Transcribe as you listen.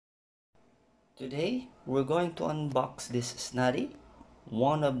Today we're going to unbox this SNADI,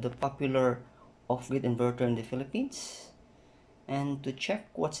 one of the popular off-grid inverter in the Philippines, and to check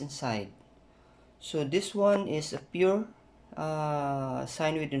what's inside. So this one is a pure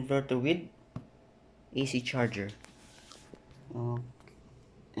sine wave inverter with AC charger,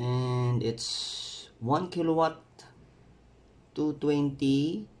 and it's 1 kilowatt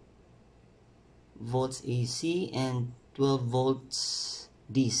 220 volts AC and 12 volts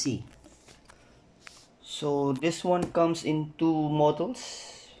DC. So this one comes in two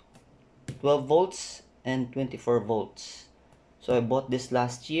models, 12 volts and 24 volts. So I bought this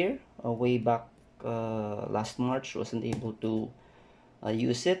last year, way back last March. Wasn't able to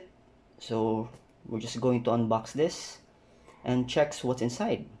use it, so we're just going to unbox this and checks what's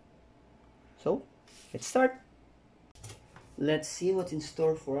inside. So let's start. Let's see what's in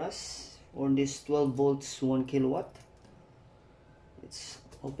store for us for this 12 volts 1 kilowatt. Let's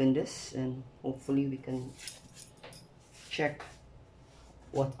open this and hopefully we can check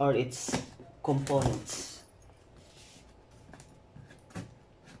what are its components.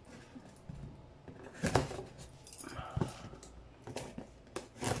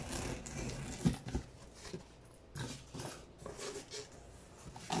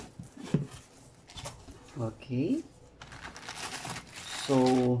 Okay,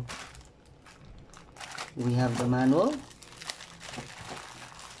 so we have the manual.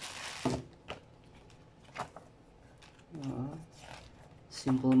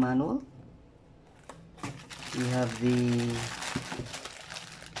 Simple manual. We have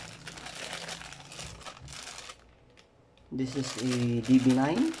this is a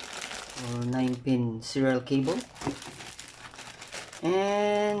DB9 or 9-pin serial cable,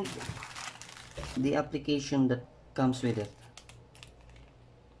 and the application that comes with it.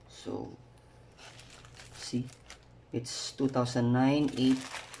 So see, it's 2009-8.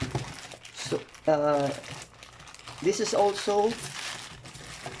 So this is also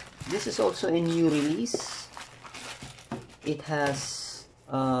a new release. It has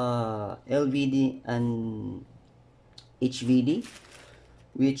LVD and HVD,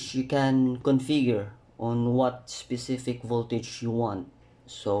 which you can configure on what specific voltage you want.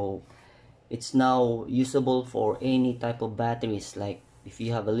 So it's now usable for any type of batteries, like if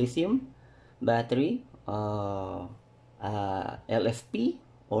you have a lithium battery, LFP,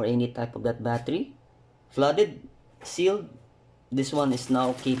 or any type of that battery, flooded, sealed, this one is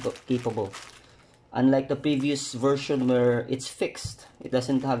now capable. Unlike the previous version where it's fixed, it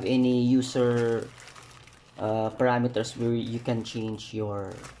doesn't have any user parameters where you can change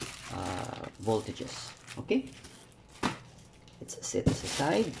your voltages. Okay, let's set this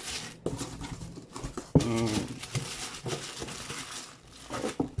aside. And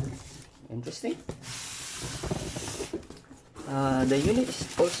interesting, the unit is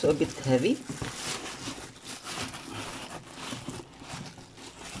also a bit heavy.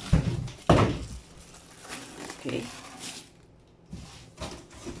 Okay,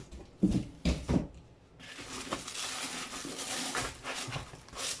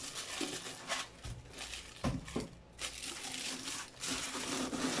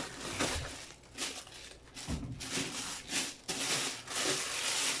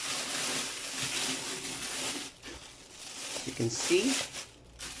 you can see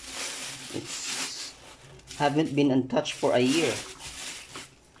it's haven't been untouched for a year,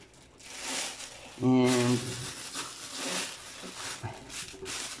 and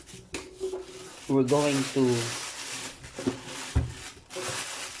we're going to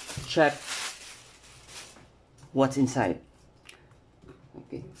check what's inside.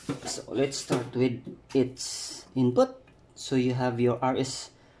 Okay, so let's start with its input. So you have your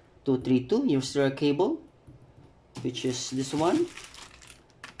RS232, your serial cable, which is this one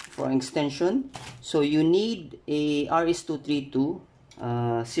for an extension. So you need a RS232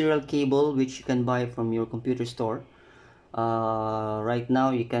 serial cable, which you can buy from your computer store. Right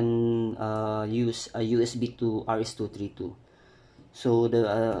now you can use a USB to RS232. So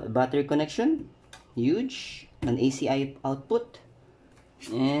the battery connection, huge, an AC output,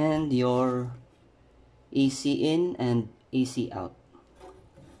 and your AC in and AC out,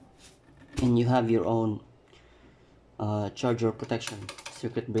 and you have your own charger protection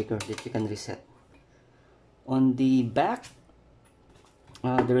circuit breaker that you can reset. On the back,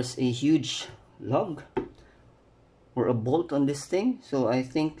 there's a huge lug or a bolt on this thing. So I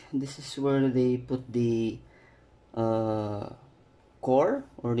think this is where they put the core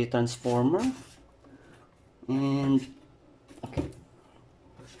or the transformer. And okay,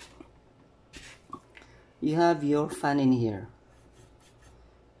 you have your fan in here.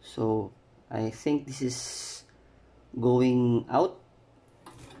 So I think this is going out,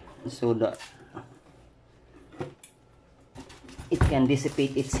 so the can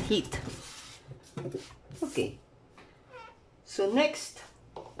dissipate its heat. Okay, so next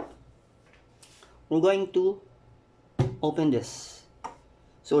we're going to open this.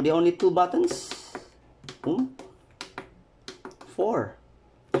 So there are only two buttons. Boom. 4.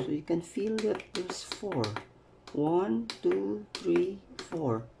 So you can feel that there's 4. 1, 2, 3,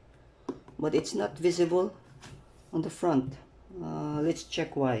 4. But it's not visible on the front. Let's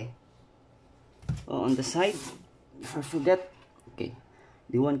check why. On the side, if I forget, okay,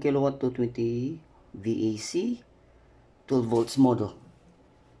 the 1 kilowatt 220 VAC 12 volts model.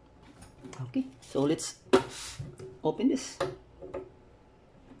 Okay, so let's open this.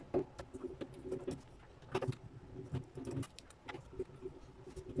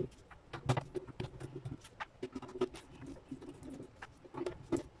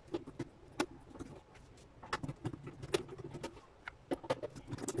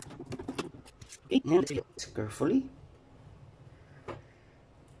 Okay, and let's do this carefully.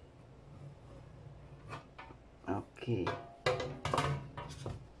 Okay.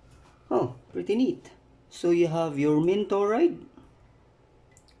 Oh, pretty neat. So you have your main toroid,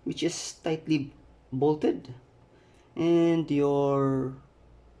 which is tightly bolted, and your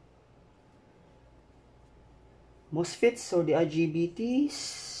MOSFETs or the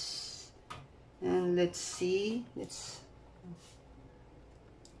IGBTs. And let's see, let's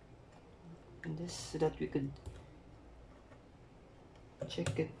open this so that we could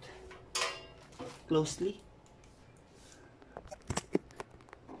check it closely.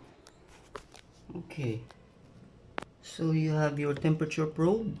 Okay, so you have your temperature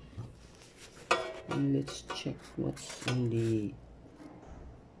probe, and let's check what's in the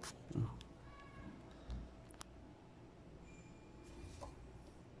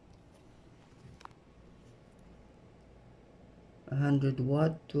 100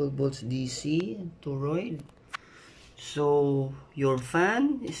 watt 12 volts DC toroid. So your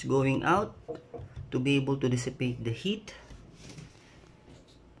fan is going out to be able to dissipate the heat.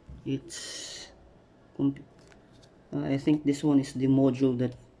 It's I think this one is the module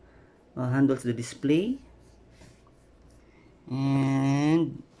that handles the display.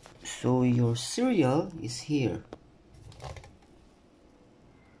 And so your serial is here.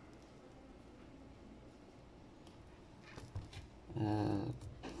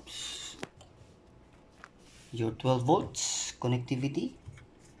 Your 12 volts connectivity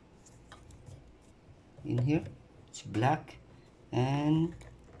in here. It's black and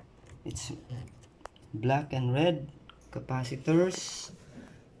red capacitors.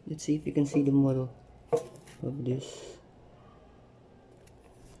 Let's see if you can see the model of this.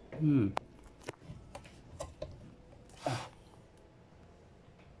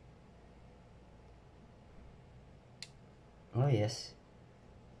 Oh yes,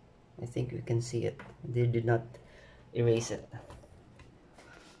 I think we can see it. They did not erase it.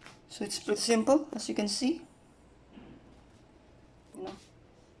 So it's pretty simple, as you can see. You know,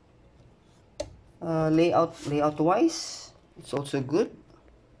 layout wise, it's also good.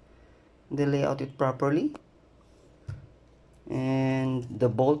 They lay out it properly, and the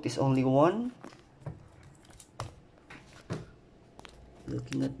bolt is only one.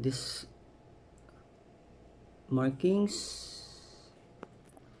 Looking at this markings,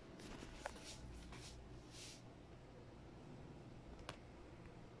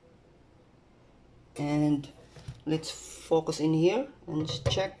 and let's focus in here and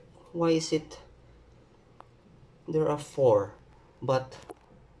check why is it there are 4, but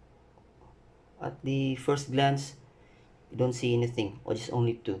at the first glance you don't see anything, or just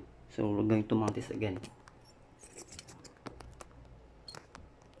only 2. So we're going to mount this again.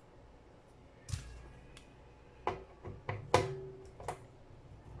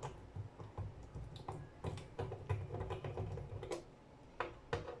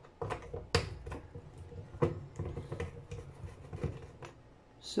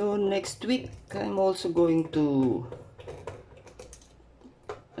 So next week I'm also going to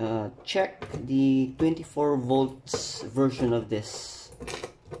check the 24 volts version of this,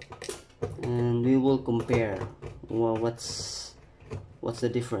 and we will compare what's the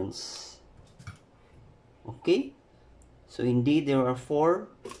difference. Okay, so indeed there are 4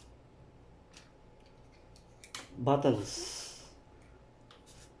 buttons,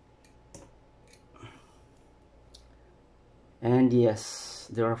 and yes,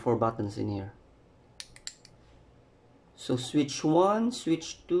 there are 4 buttons in here. So switch 1,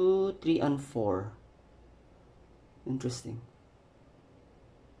 switch 2, 3 and 4. Interesting.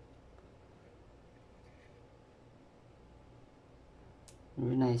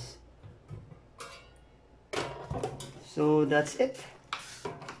 Very nice. So that's it.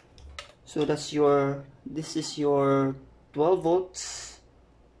 So this is your 12 volts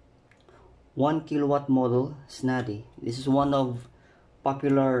 1 kilowatt model SNADI. This is one of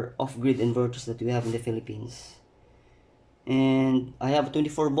popular off-grid inverters that we have in the Philippines. And I have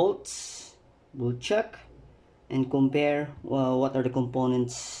 24 volts. We'll check and compare what are the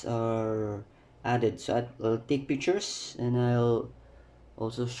components are added. So I'll take pictures and I'll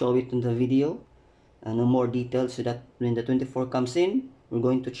also show it in the video and no more details, so that when the 24 comes in, we're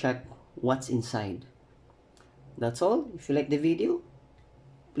going to check what's inside. That's all. If you like the video,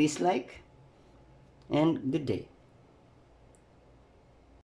 please like, and good day.